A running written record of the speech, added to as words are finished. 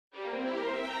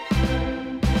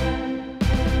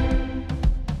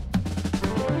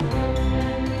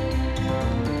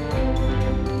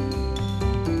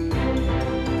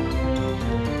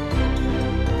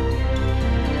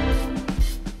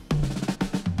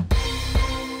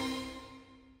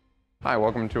Hi,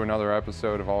 welcome to another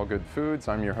episode of All Good Foods.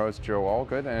 I'm your host, Joe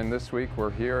Allgood, and this week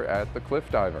we're here at the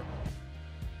Cliffdiver.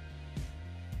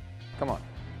 Come on.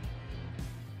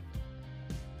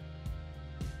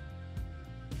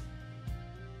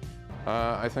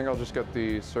 I think I'll just get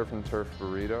the Surf and Turf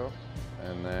Burrito,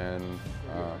 and then,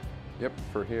 yep,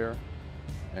 for here,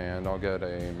 and I'll get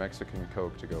a Mexican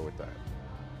Coke to go with that.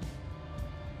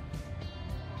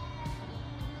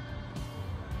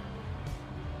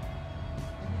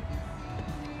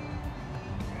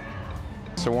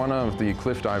 So one of the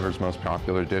Cliffdiver's most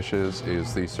popular dishes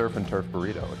is the Surf and Turf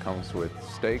Burrito. It comes with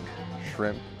steak,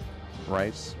 shrimp,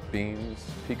 rice, beans,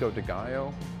 pico de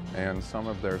gallo, and some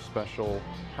of their special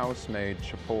house-made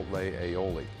chipotle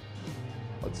aioli.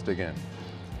 Let's dig in.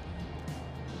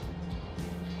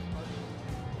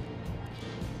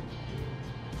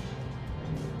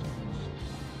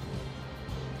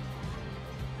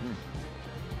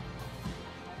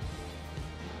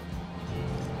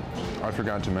 I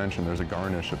forgot to mention there's a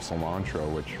garnish of cilantro,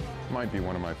 which might be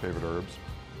one of my favorite herbs.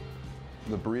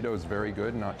 The burrito is very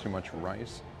good, not too much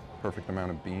rice, perfect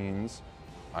amount of beans.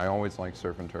 I always like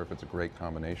Surf and Turf, it's a great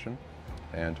combination.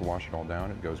 And to wash it all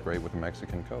down, it goes great with a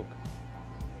Mexican Coke.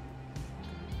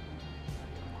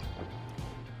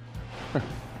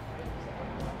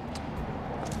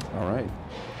 All right,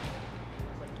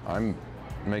 I'm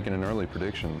making an early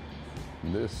prediction.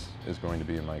 This is going to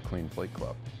be in my Clean Plate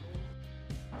Club.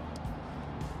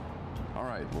 All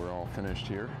right, we're all finished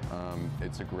here.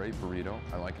 It's a great burrito.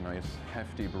 I like a nice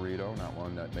hefty burrito, not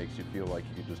one that makes you feel like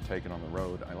you can just take it on the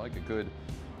road. I like a good,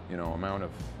 amount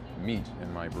of meat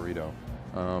in my burrito.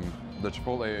 The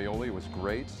chipotle aioli was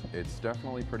great. It's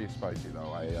definitely pretty spicy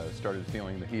though. I started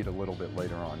feeling the heat a little bit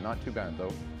later on. Not too bad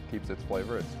though, keeps its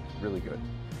flavor. It's really good.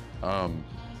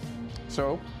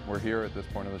 So we're here at this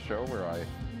point of the show where I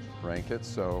rank it.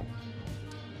 So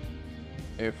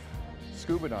if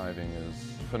scuba diving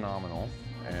is phenomenal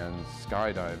and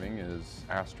skydiving is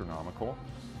astronomical,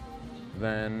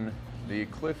 then the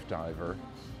Cliffdiver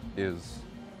is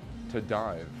to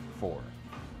dive for.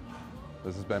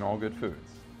 This has been All Good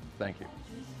Foods. Thank you.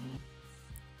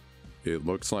 It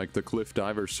looks like the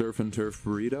Cliffdiver Surf and Turf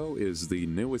Burrito is the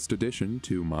newest addition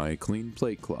to my Clean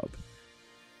Plate Club.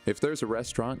 If there's a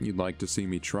restaurant you'd like to see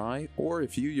me try, or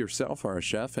if you yourself are a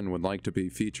chef and would like to be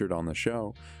featured on the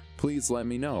show, please let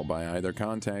me know by either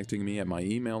contacting me at my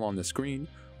email on the screen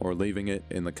or leaving it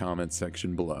in the comments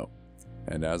section below.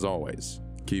 And as always,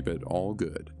 keep it all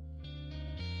good.